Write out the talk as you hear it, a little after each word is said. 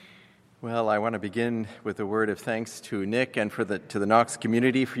Well, I want to begin with a word of thanks to Nick and to the Knox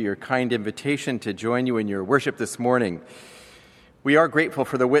community for your kind invitation to join you in your worship this morning. We are grateful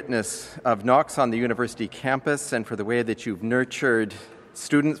for the witness of Knox on the university campus and for the way that you've nurtured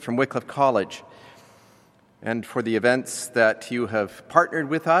students from Wycliffe College and for the events that you have partnered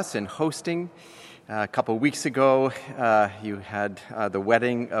with us in hosting. A couple of weeks ago, you had the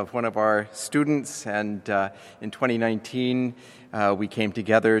wedding of one of our students, and in 2019, we came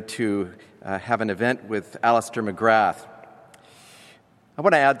together to have an event with Alistair McGrath. I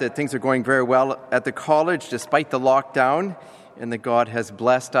want to add that things are going very well at the college despite the lockdown, and that God has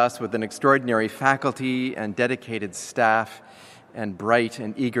blessed us with an extraordinary faculty and dedicated staff and bright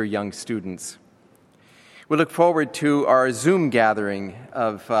and eager young students. We look forward to our Zoom gathering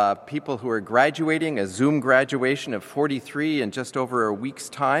of people who are graduating, a Zoom graduation of 43 in just over a week's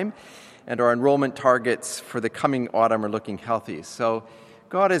time, and our enrollment targets for the coming autumn are looking healthy. So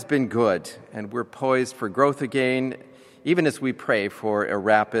God has been good, and we're poised for growth again, even as we pray for a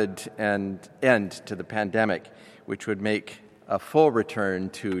rapid end to the pandemic, which would make a full return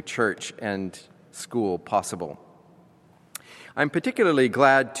to church and school possible. I'm particularly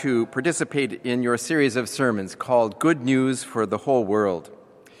glad to participate in your series of sermons called Good News for the Whole World.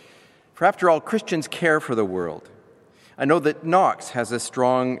 For after all, Christians care for the world. I know that Knox has a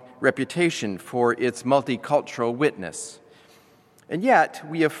strong reputation for its multicultural witness. And yet,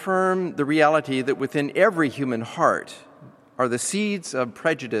 we affirm the reality that within every human heart are the seeds of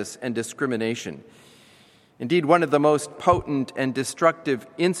prejudice and discrimination. Indeed, one of the most potent and destructive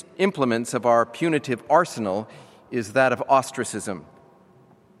implements of our punitive arsenal is that of ostracism.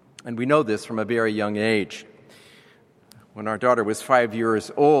 And we know this from a very young age. When our daughter was 5 years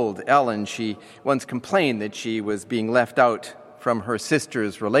old, Ellen, she once complained that she was being left out from her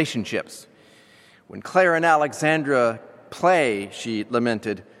sister's relationships. When Claire and Alexandra play, she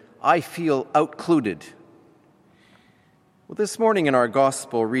lamented, "I feel outcluded." Well, this morning in our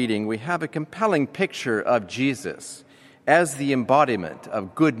gospel reading, we have a compelling picture of Jesus as the embodiment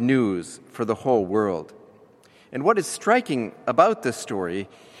of good news for the whole world. And what is striking about this story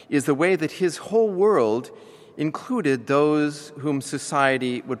is the way that his whole world included those whom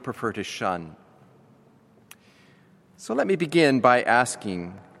society would prefer to shun. So let me begin by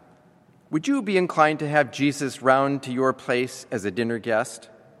asking, would you be inclined to have Jesus round to your place as a dinner guest?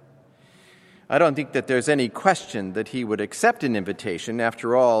 I don't think that there's any question that he would accept an invitation.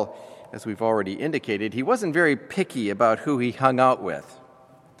 After all, as we've already indicated, he wasn't very picky about who he hung out with.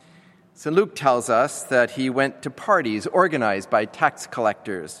 St. Luke tells us that he went to parties organized by tax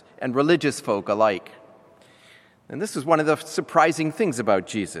collectors and religious folk alike. And this was one of the surprising things about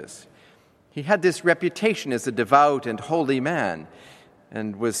Jesus. He had this reputation as a devout and holy man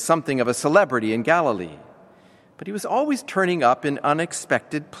and was something of a celebrity in Galilee. But he was always turning up in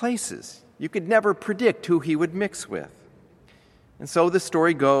unexpected places. You could never predict who he would mix with. And so the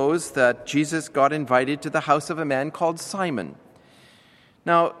story goes that Jesus got invited to the house of a man called Simon.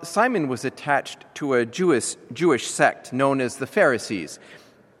 Now, Simon was attached to a Jewish sect known as the Pharisees.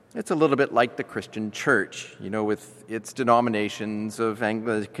 It's a little bit like the Christian church, with its denominations of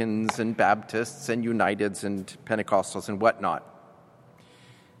Anglicans and Baptists and Uniteds and Pentecostals and whatnot.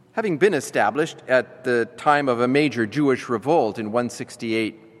 Having been established at the time of a major Jewish revolt in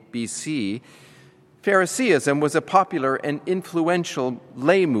 168 BC, Phariseeism was a popular and influential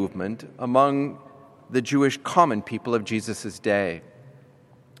lay movement among the Jewish common people of Jesus' day.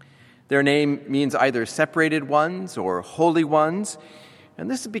 Their name means either separated ones or holy ones, and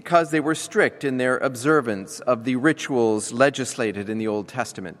this is because they were strict in their observance of the rituals legislated in the Old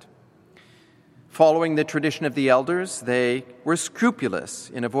Testament. Following the tradition of the elders, they were scrupulous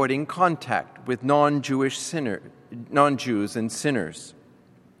in avoiding contact with non-Jews and sinners.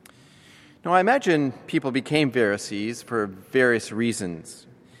 Now, I imagine people became Pharisees for various reasons.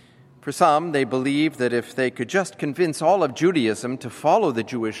 For some, they believed that if they could just convince all of Judaism to follow the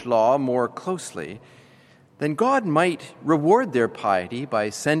Jewish law more closely, then God might reward their piety by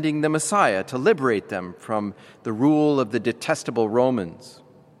sending the Messiah to liberate them from the rule of the detestable Romans.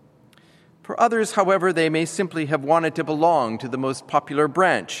 For others, however, they may simply have wanted to belong to the most popular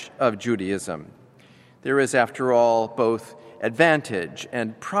branch of Judaism. There is, after all, both advantage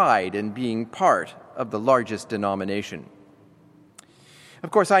and pride in being part of the largest denomination. Of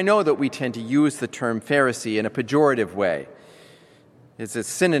course, I know that we tend to use the term Pharisee in a pejorative way. It's a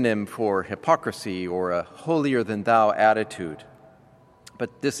synonym for hypocrisy or a holier-than-thou attitude.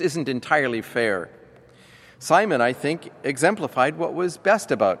 But this isn't entirely fair. Simon, I think, exemplified what was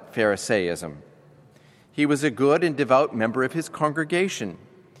best about Pharisaism. He was a good and devout member of his congregation,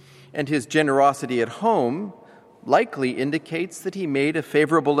 and his generosity at home likely indicates that he made a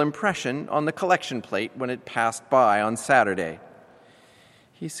favorable impression on the collection plate when it passed by on Saturday.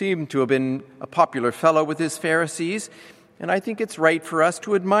 He seemed to have been a popular fellow with his Pharisees, and I think it's right for us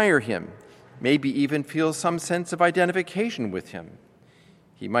to admire him, maybe even feel some sense of identification with him.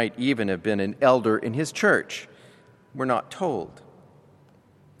 He might even have been an elder in his church. We're not told.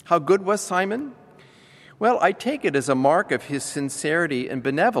 How good was Simon? Well, I take it as a mark of his sincerity and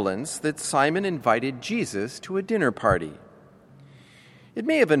benevolence that Simon invited Jesus to a dinner party. It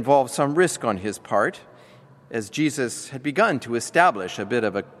may have involved some risk on his part, as Jesus had begun to establish a bit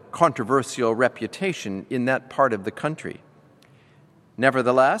of a controversial reputation in that part of the country.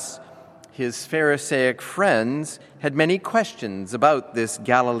 Nevertheless, his Pharisaic friends had many questions about this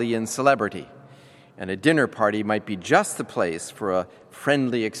Galilean celebrity, and a dinner party might be just the place for a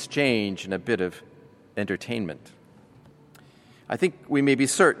friendly exchange and a bit of entertainment. I think we may be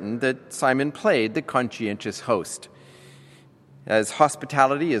certain that Simon played the conscientious host, as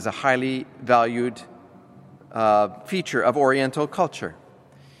hospitality is a highly valued feature of Oriental culture.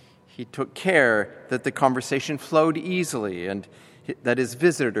 He took care that the conversation flowed easily and that his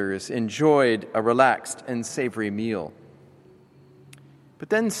visitors enjoyed a relaxed and savory meal. But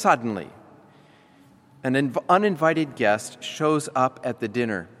then suddenly, an uninvited guest shows up at the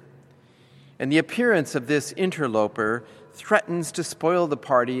dinner, and the appearance of this interloper threatens to spoil the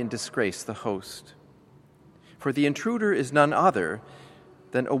party and disgrace the host. For the intruder is none other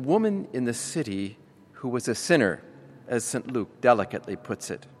than a woman in the city who was a sinner, as St. Luke delicately puts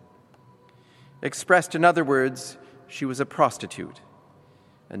it. Expressed in other words, she was a prostitute,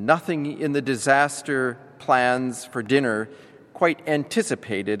 and nothing in the disaster plans for dinner quite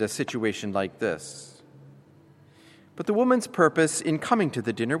anticipated a situation like this. But the woman's purpose in coming to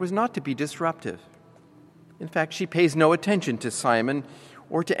the dinner was not to be disruptive. In fact, she pays no attention to Simon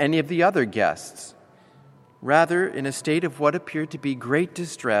or to any of the other guests. Rather, in a state of what appeared to be great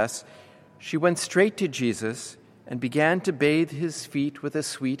distress, she went straight to Jesus and began to bathe his feet with a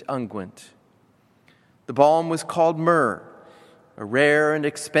sweet unguent. The balm was called myrrh, a rare and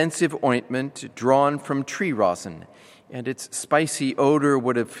expensive ointment drawn from tree rosin, and its spicy odor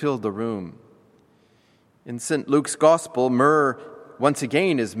would have filled the room. In St. Luke's Gospel, myrrh once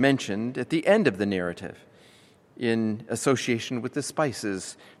again is mentioned at the end of the narrative in association with the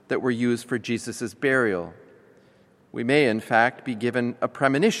spices that were used for Jesus' burial. We may, in fact, be given a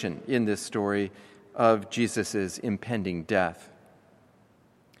premonition in this story of Jesus' impending death.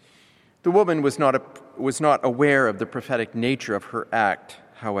 The woman was not aware of the prophetic nature of her act,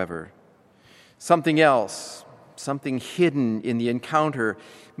 however. Something else, something hidden in the encounter,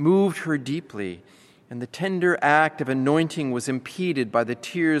 moved her deeply, and the tender act of anointing was impeded by the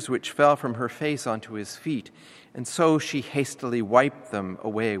tears which fell from her face onto his feet, and so she hastily wiped them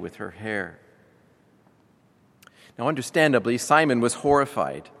away with her hair. Now, understandably, Simon was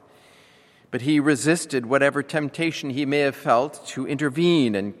horrified, but he resisted whatever temptation he may have felt to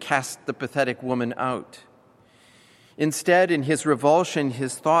intervene and cast the pathetic woman out. Instead, in his revulsion,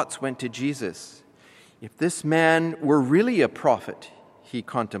 his thoughts went to Jesus. If this man were really a prophet, he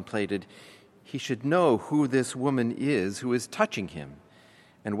contemplated, he should know who this woman is who is touching him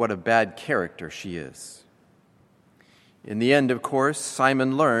and what a bad character she is. In the end, of course,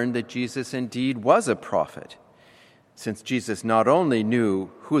 Simon learned that Jesus indeed was a prophet, since Jesus not only knew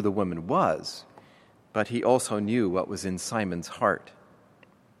who the woman was, but he also knew what was in Simon's heart.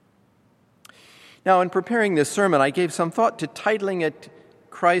 Now, in preparing this sermon, I gave some thought to titling it,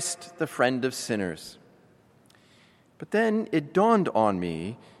 Christ, the Friend of Sinners. But then it dawned on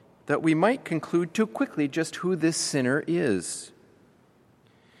me that we might conclude too quickly just who this sinner is.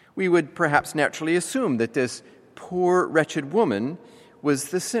 We would perhaps naturally assume that this poor, wretched woman was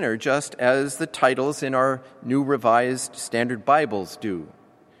the sinner, just as the titles in our New Revised Standard Bibles do.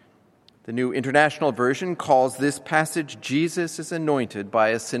 The New International Version calls this passage, Jesus is anointed by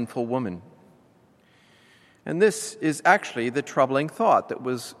a sinful woman. And this is actually the troubling thought that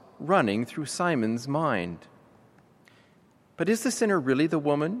was running through Simon's mind. But is the sinner really the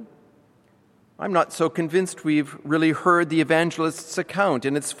woman? I'm not so convinced we've really heard the evangelist's account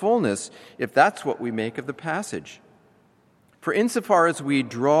in its fullness, if that's what we make of the passage. For insofar as we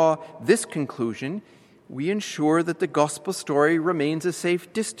draw this conclusion, we ensure that the gospel story remains a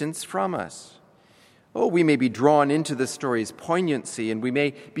safe distance from us. Oh, we may be drawn into the story's poignancy, and we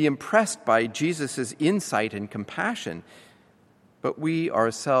may be impressed by Jesus' insight and compassion, but we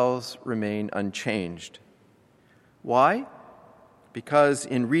ourselves remain unchanged. Why? Because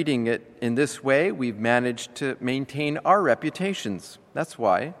in reading it in this way, we've managed to maintain our reputations. That's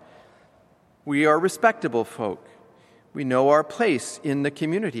why. We are respectable folk. We know our place in the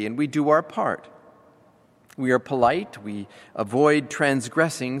community, and we do our part. We are polite. We avoid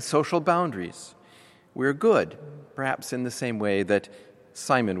transgressing social boundaries. We're good, perhaps in the same way that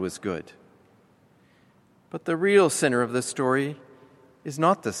Simon was good. But the real sinner of the story is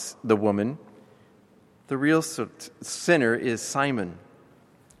not the woman. The real sinner is Simon.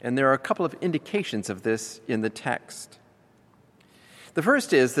 And there are a couple of indications of this in the text. The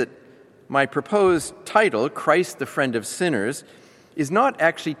first is that my proposed title, Christ the Friend of Sinners, is not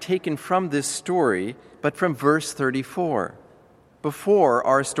actually taken from this story, but from verse 34, before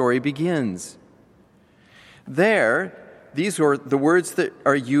our story begins. There, these are the words that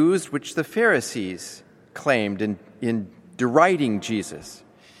are used which the Pharisees claimed in deriding Jesus.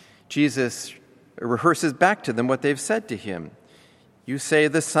 Jesus rehearses back to them what they've said to him. You say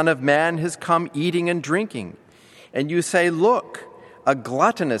the Son of Man has come eating and drinking, and you say, look, a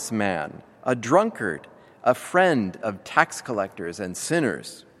gluttonous man, a drunkard, a friend of tax collectors and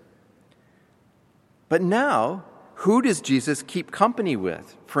sinners. But now, who does Jesus keep company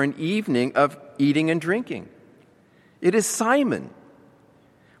with for an evening of eating and drinking? It is Simon.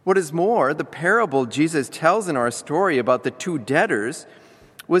 What is more, the parable Jesus tells in our story about the two debtors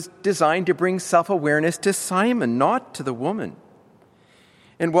was designed to bring self-awareness to Simon, not to the woman.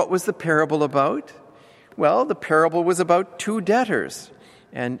 And what was the parable about? Well, the parable was about two debtors.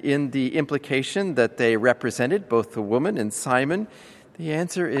 And in the implication that they represented, both the woman and Simon, the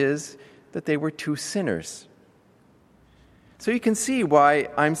answer is that they were two sinners. So you can see why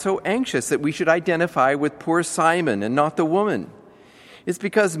I'm so anxious that we should identify with poor Simon and not the woman. It's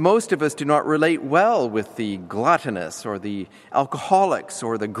because most of us do not relate well with the gluttonous or the alcoholics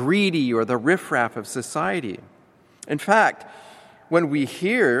or the greedy or the riffraff of society. In fact, when we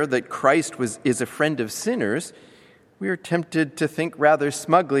hear that Christ is a friend of sinners, we are tempted to think rather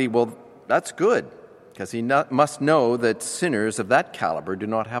smugly, well, that's good, because he must know that sinners of that caliber do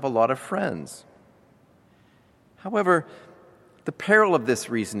not have a lot of friends. However, the peril of this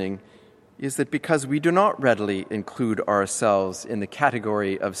reasoning is that because we do not readily include ourselves in the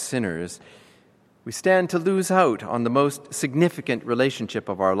category of sinners, we stand to lose out on the most significant relationship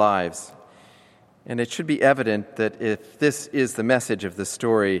of our lives. And it should be evident that if this is the message of the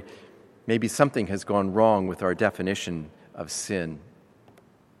story, maybe something has gone wrong with our definition of sin.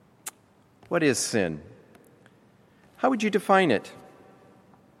 What is sin? How would you define it?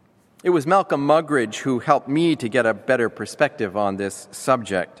 It was Malcolm Muggeridge who helped me to get a better perspective on this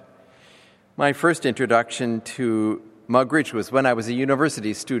subject. My first introduction to Muggeridge was when I was a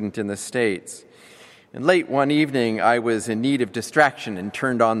university student in the States. And late one evening, I was in need of distraction and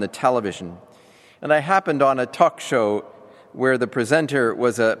turned on the television. And I happened on a talk show where the presenter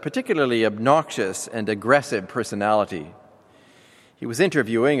was a particularly obnoxious and aggressive personality. He was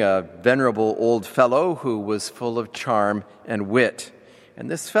interviewing a venerable old fellow who was full of charm and wit. And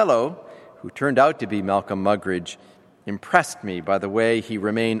this fellow, who turned out to be Malcolm Muggeridge, impressed me by the way he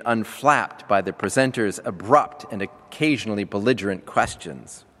remained unflapped by the presenter's abrupt and occasionally belligerent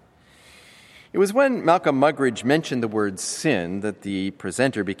questions. It was when Malcolm Muggeridge mentioned the word sin that the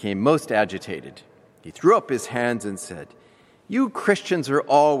presenter became most agitated. He threw up his hands and said, "You Christians are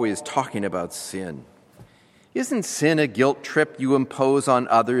always talking about sin. Isn't sin a guilt trip you impose on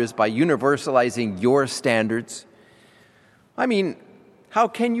others by universalizing your standards? I mean, how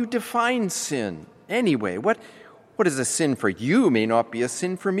can you define sin anyway? What is a sin for you may not be a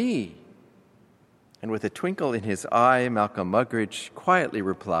sin for me." And with a twinkle in his eye, Malcolm Muggeridge quietly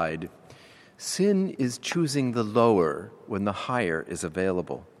replied, "Sin is choosing the lower when the higher is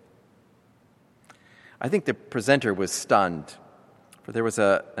available." I think the presenter was stunned, for there was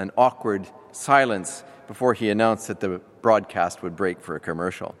an awkward silence before he announced that the broadcast would break for a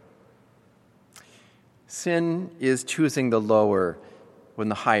commercial. Sin is choosing the lower when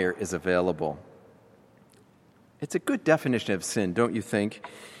the higher is available. It's a good definition of sin, don't you think?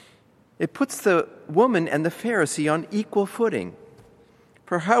 It puts the woman and the Pharisee on equal footing.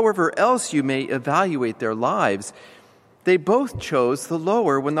 For however else you may evaluate their lives, they both chose the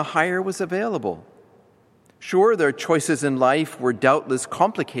lower when the higher was available. Sure, their choices in life were doubtless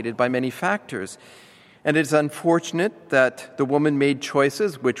complicated by many factors, and it is unfortunate that the woman made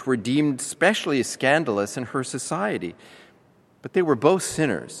choices which were deemed especially scandalous in her society. But they were both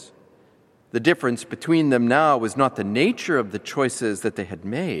sinners. The difference between them now was not the nature of the choices that they had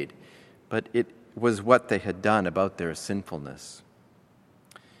made, but it was what they had done about their sinfulness.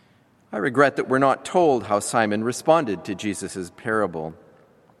 I regret that we're not told how Simon responded to Jesus' parable.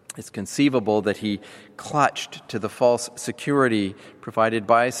 It's conceivable that he clutched to the false security provided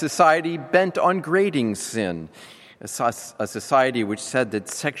by a society bent on grading sin, a society which said that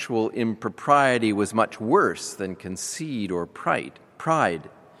sexual impropriety was much worse than conceit or pride.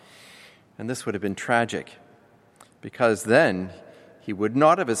 And this would have been tragic. because then he would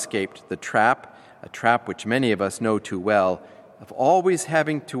not have escaped the trap, a trap which many of us know too well, of always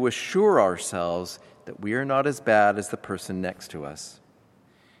having to assure ourselves that we are not as bad as the person next to us.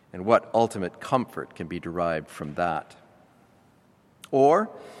 And what ultimate comfort can be derived from that? Or,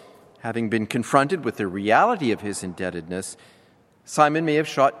 having been confronted with the reality of his indebtedness, Simon may have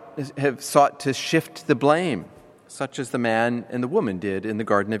sought to shift the blame, such as the man and the woman did in the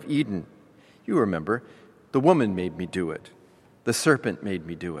Garden of Eden. You remember, the woman made me do it. The serpent made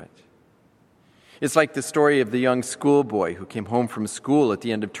me do it. It's like the story of the young schoolboy who came home from school at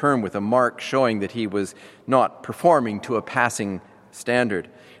the end of term with a mark showing that he was not performing to a passing standard.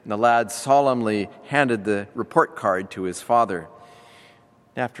 And the lad solemnly handed the report card to his father.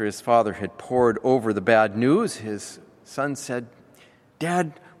 After his father had pored over the bad news, his son said,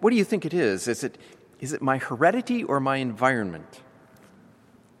 "Dad, what do you think it is? Is it my heredity or my environment?"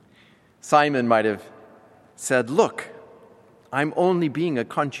 Simon might have said, "Look, I'm only being a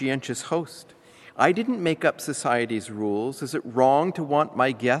conscientious host. I didn't make up society's rules. Is it wrong to want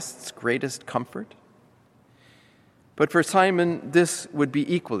my guests' greatest comfort?" But for Simon, this would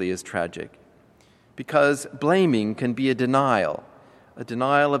be equally as tragic, because blaming can be a denial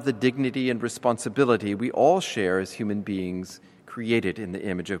of the dignity and responsibility we all share as human beings created in the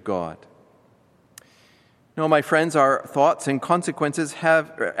image of God. No, my friends, our thoughts and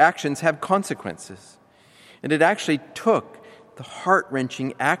actions have consequences. And it actually took the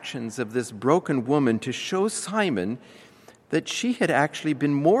heart-wrenching actions of this broken woman to show Simon that she had actually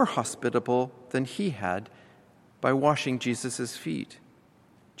been more hospitable than he had by washing Jesus' feet.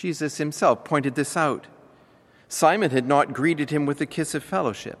 Jesus himself pointed this out. Simon had not greeted him with a kiss of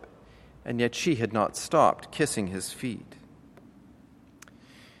fellowship, and yet she had not stopped kissing his feet.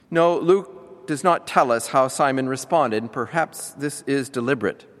 No, Luke does not tell us how Simon responded, and perhaps this is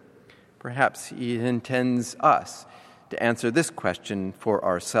deliberate. Perhaps he intends us to answer this question for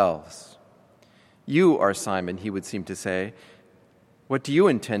ourselves. You are Simon, he would seem to say. What do you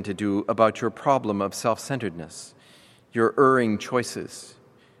intend to do about your problem of self-centeredness, your erring choices,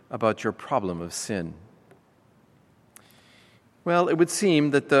 about your problem of sin? Well, it would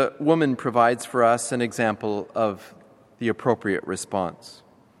seem that the woman provides for us an example of the appropriate response.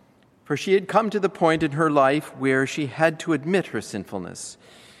 For she had come to the point in her life where she had to admit her sinfulness,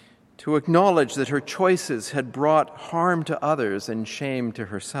 to acknowledge that her choices had brought harm to others and shame to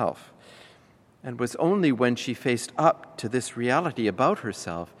herself. And was only when she faced up to this reality about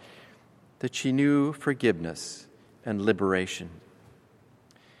herself that she knew forgiveness and liberation.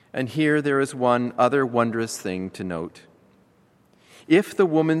 And here there is one other wondrous thing to note. If the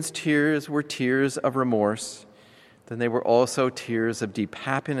woman's tears were tears of remorse, then they were also tears of deep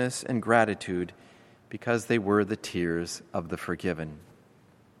happiness and gratitude, because they were the tears of the forgiven.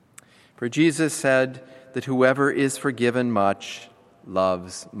 For Jesus said that whoever is forgiven much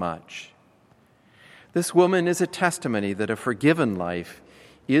loves much. This woman is a testimony that a forgiven life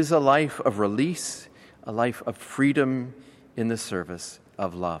is a life of release, a life of freedom in the service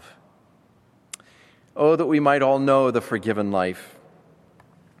of love. Oh, that we might all know the forgiven life.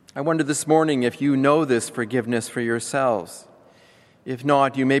 I wonder this morning if you know this forgiveness for yourselves. If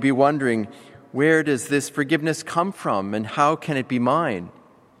not, you may be wondering, where does this forgiveness come from and how can it be mine?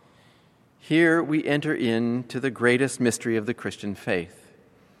 Here we enter into the greatest mystery of the Christian faith.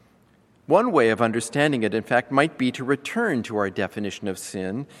 One way of understanding it, in fact, might be to return to our definition of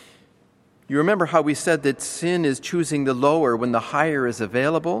sin. You remember how we said that sin is choosing the lower when the higher is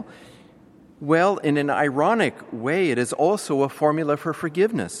available? Well, in an ironic way, it is also a formula for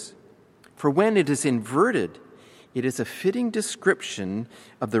forgiveness. For when it is inverted, it is a fitting description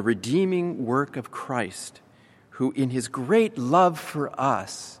of the redeeming work of Christ, who in his great love for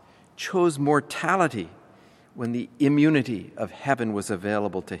us chose mortality when the immunity of heaven was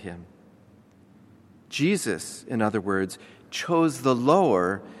available to him. Jesus, in other words, chose the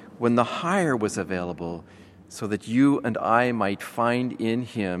lower when the higher was available, so that you and I might find in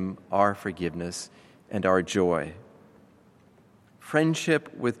him our forgiveness and our joy.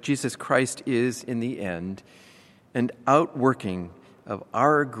 Friendship with Jesus Christ is, in the end, an outworking of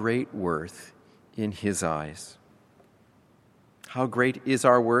our great worth in his eyes. How great is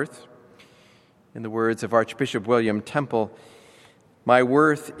our worth? In the words of Archbishop William Temple, "My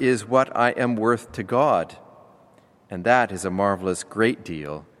worth is what I am worth to God, and that is a marvelous great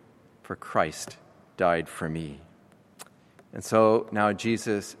deal, for Christ died for me." And so now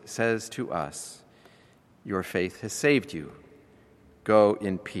Jesus says to us, "Your faith has saved you. Go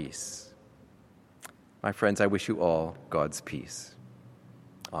in peace." My friends, I wish you all God's peace.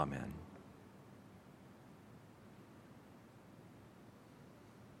 Amen.